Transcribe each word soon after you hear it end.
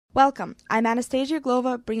Welcome. I'm Anastasia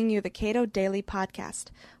Glova, bringing you the Cato Daily Podcast.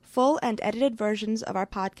 Full and edited versions of our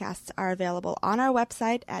podcasts are available on our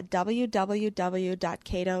website at www.cato.org.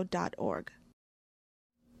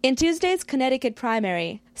 In Tuesday's Connecticut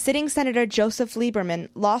primary, sitting Senator Joseph Lieberman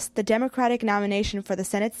lost the Democratic nomination for the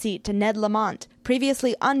Senate seat to Ned Lamont,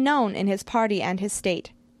 previously unknown in his party and his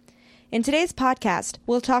state. In today's podcast,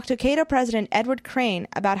 we'll talk to Cato President Edward Crane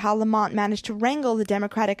about how Lamont managed to wrangle the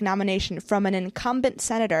Democratic nomination from an incumbent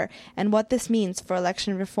senator and what this means for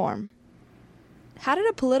election reform. How did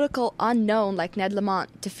a political unknown like Ned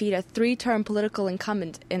Lamont defeat a three-term political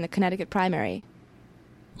incumbent in the Connecticut primary?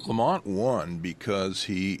 Lamont won because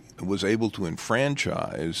he was able to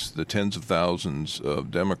enfranchise the tens of thousands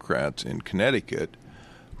of Democrats in Connecticut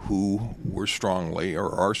who were strongly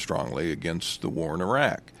or are strongly against the war in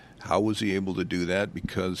Iraq. How was he able to do that?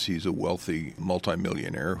 Because he's a wealthy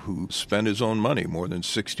multimillionaire who spent his own money. More than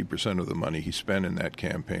 60% of the money he spent in that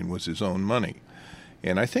campaign was his own money.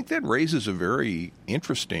 And I think that raises a very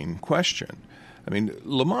interesting question. I mean,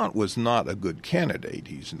 Lamont was not a good candidate.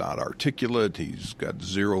 He's not articulate. He's got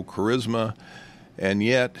zero charisma. And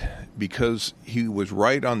yet, because he was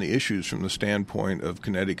right on the issues from the standpoint of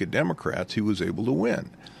Connecticut Democrats, he was able to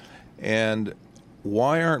win. And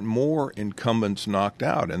why aren't more incumbents knocked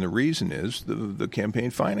out? And the reason is the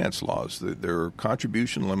campaign finance laws. There are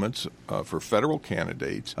contribution limits for federal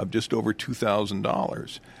candidates of just over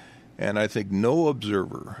 $2,000. And I think no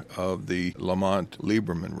observer of the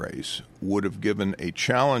Lamont-Lieberman race would have given a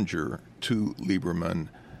challenger to Lieberman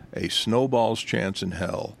a snowball's chance in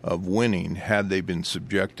hell of winning had they been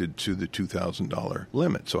subjected to the $2,000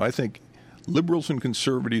 limit. So I think liberals and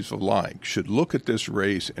conservatives alike should look at this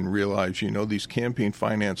race and realize, these campaign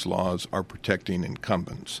finance laws are protecting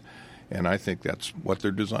incumbents. And I think that's what they're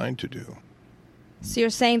designed to do. So you're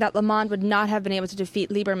saying that Lamont would not have been able to defeat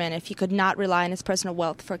Lieberman if he could not rely on his personal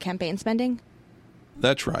wealth for campaign spending?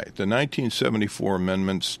 That's right. The 1974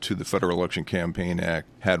 amendments to the Federal Election Campaign Act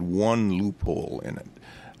had one loophole in it.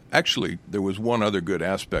 Actually, there was one other good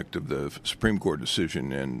aspect of the Supreme Court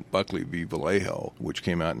decision in Buckley v. Vallejo, which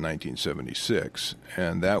came out in 1976,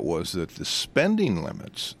 and that was that the spending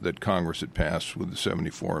limits that Congress had passed with the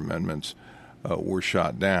 74 amendments were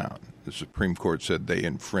shot down. The Supreme Court said they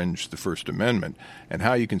infringed the First Amendment, and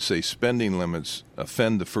how you can say spending limits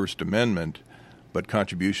offend the First Amendment but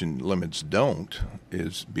contribution limits don't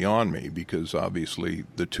is beyond me, because obviously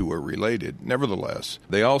the two are related. Nevertheless,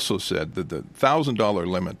 they also said that the $1,000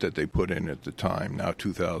 limit that they put in at the time, now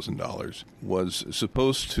 $2,000, was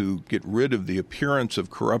supposed to get rid of the appearance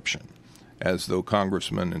of corruption, as though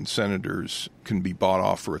congressmen and senators can be bought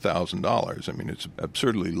off for $1,000. I mean, it's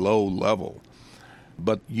absurdly low level.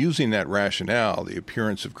 But using that rationale, the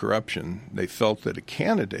appearance of corruption, they felt that a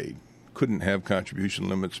candidate couldn't have contribution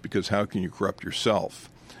limits because how can you corrupt yourself?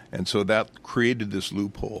 And so that created this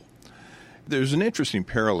loophole. There's an interesting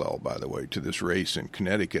parallel, by the way, to this race in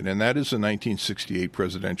Connecticut, and that is the 1968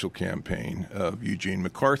 presidential campaign of Eugene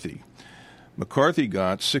McCarthy. McCarthy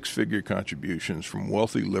got six-figure contributions from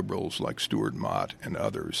wealthy liberals like Stuart Mott and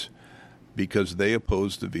others because they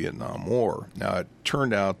opposed the Vietnam War. Now, it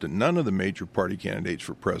turned out that none of the major party candidates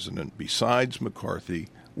for president besides McCarthy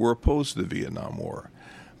were opposed to the Vietnam War.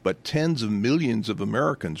 But tens of millions of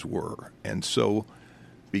Americans were. And so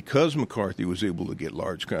because McCarthy was able to get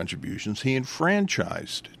large contributions, he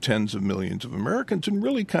enfranchised tens of millions of Americans and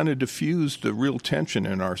really kind of diffused the real tension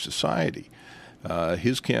in our society.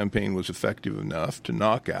 His campaign was effective enough to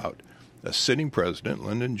knock out a sitting president,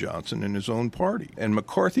 Lyndon Johnson, in his own party. And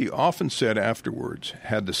McCarthy often said afterwards,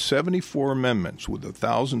 had the 74 amendments with the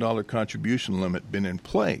 $1,000 contribution limit been in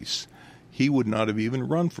place, he would not have even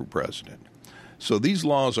run for president. So these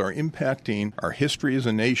laws are impacting our history as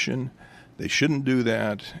a nation. They shouldn't do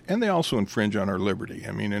that, and they also infringe on our liberty.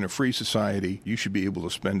 I mean, in a free society, you should be able to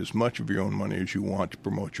spend as much of your own money as you want to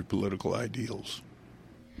promote your political ideals.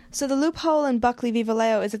 So the loophole in Buckley v.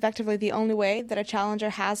 Vallejo is effectively the only way that a challenger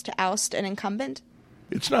has to oust an incumbent?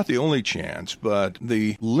 It's not the only chance, but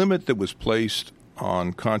the limit that was placed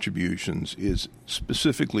on contributions is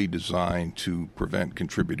specifically designed to prevent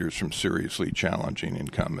contributors from seriously challenging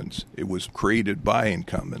incumbents. It was created by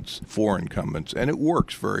incumbents, for incumbents, and it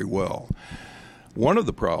works very well. One of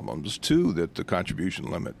the problems, too, that the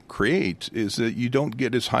contribution limit creates is that you don't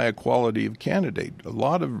get as high a quality of candidate. A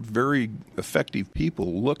lot of very effective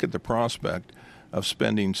people look at the prospect of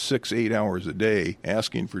spending 6-8 hours a day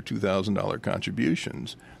asking for $2,000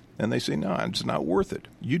 contributions, and they say, no, it's not worth it.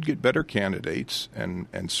 You'd get better candidates and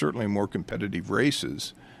certainly more competitive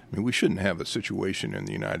races I mean, we shouldn't have a situation in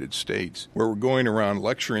the United States where we're going around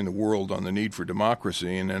lecturing the world on the need for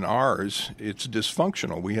democracy, and in ours, it's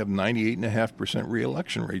dysfunctional. We have 98.5%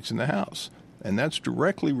 re-election rates in the House. And that's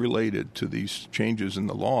directly related to these changes in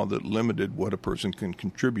the law that limited what a person can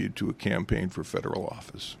contribute to a campaign for federal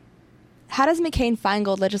office. How does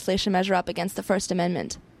McCain-Feingold legislation measure up against the First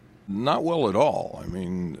Amendment? Not well at all. I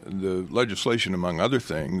mean, the legislation, among other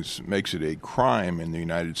things, makes it a crime in the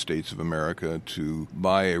United States of America to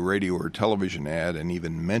buy a radio or television ad and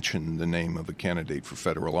even mention the name of a candidate for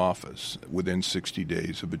federal office within 60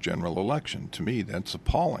 days of a general election. To me, that's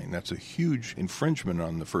appalling. That's a huge infringement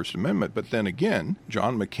on the First Amendment. But then again,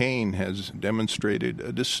 John McCain has demonstrated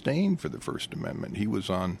a disdain for the First Amendment. He was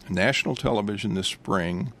on national television this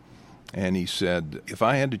spring, and he said, if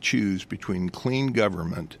I had to choose between clean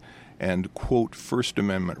government and, quote, First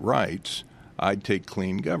Amendment rights, I'd take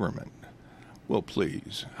clean government. Well,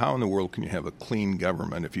 please, how in the world can you have a clean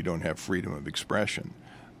government if you don't have freedom of expression?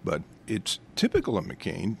 But it's typical of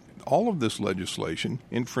McCain. All of this legislation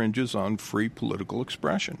infringes on free political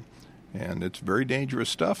expression. And it's very dangerous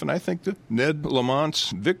stuff. And I think that Ned Lamont's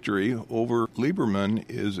victory over Lieberman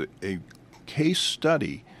is a case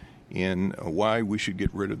study in why we should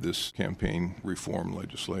get rid of this campaign reform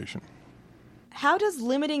legislation. How does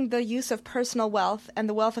limiting the use of personal wealth and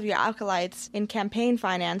the wealth of your acolytes in campaign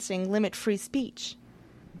financing limit free speech?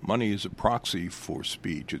 Money is a proxy for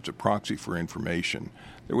speech. It's a proxy for information.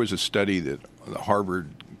 There was a study that the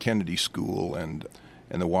Harvard Kennedy School and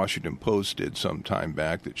the Washington Post did some time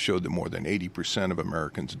back that showed that more than 80% of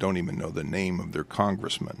Americans don't even know the name of their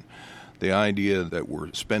congressman. The idea that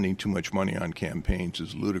we're spending too much money on campaigns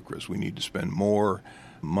is ludicrous. We need to spend more.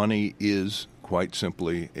 Money is quite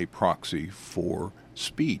simply a proxy for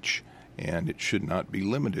speech, and it should not be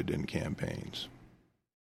limited in campaigns.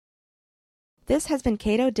 This has been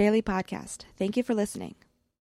Cato Daily Podcast. Thank you for listening.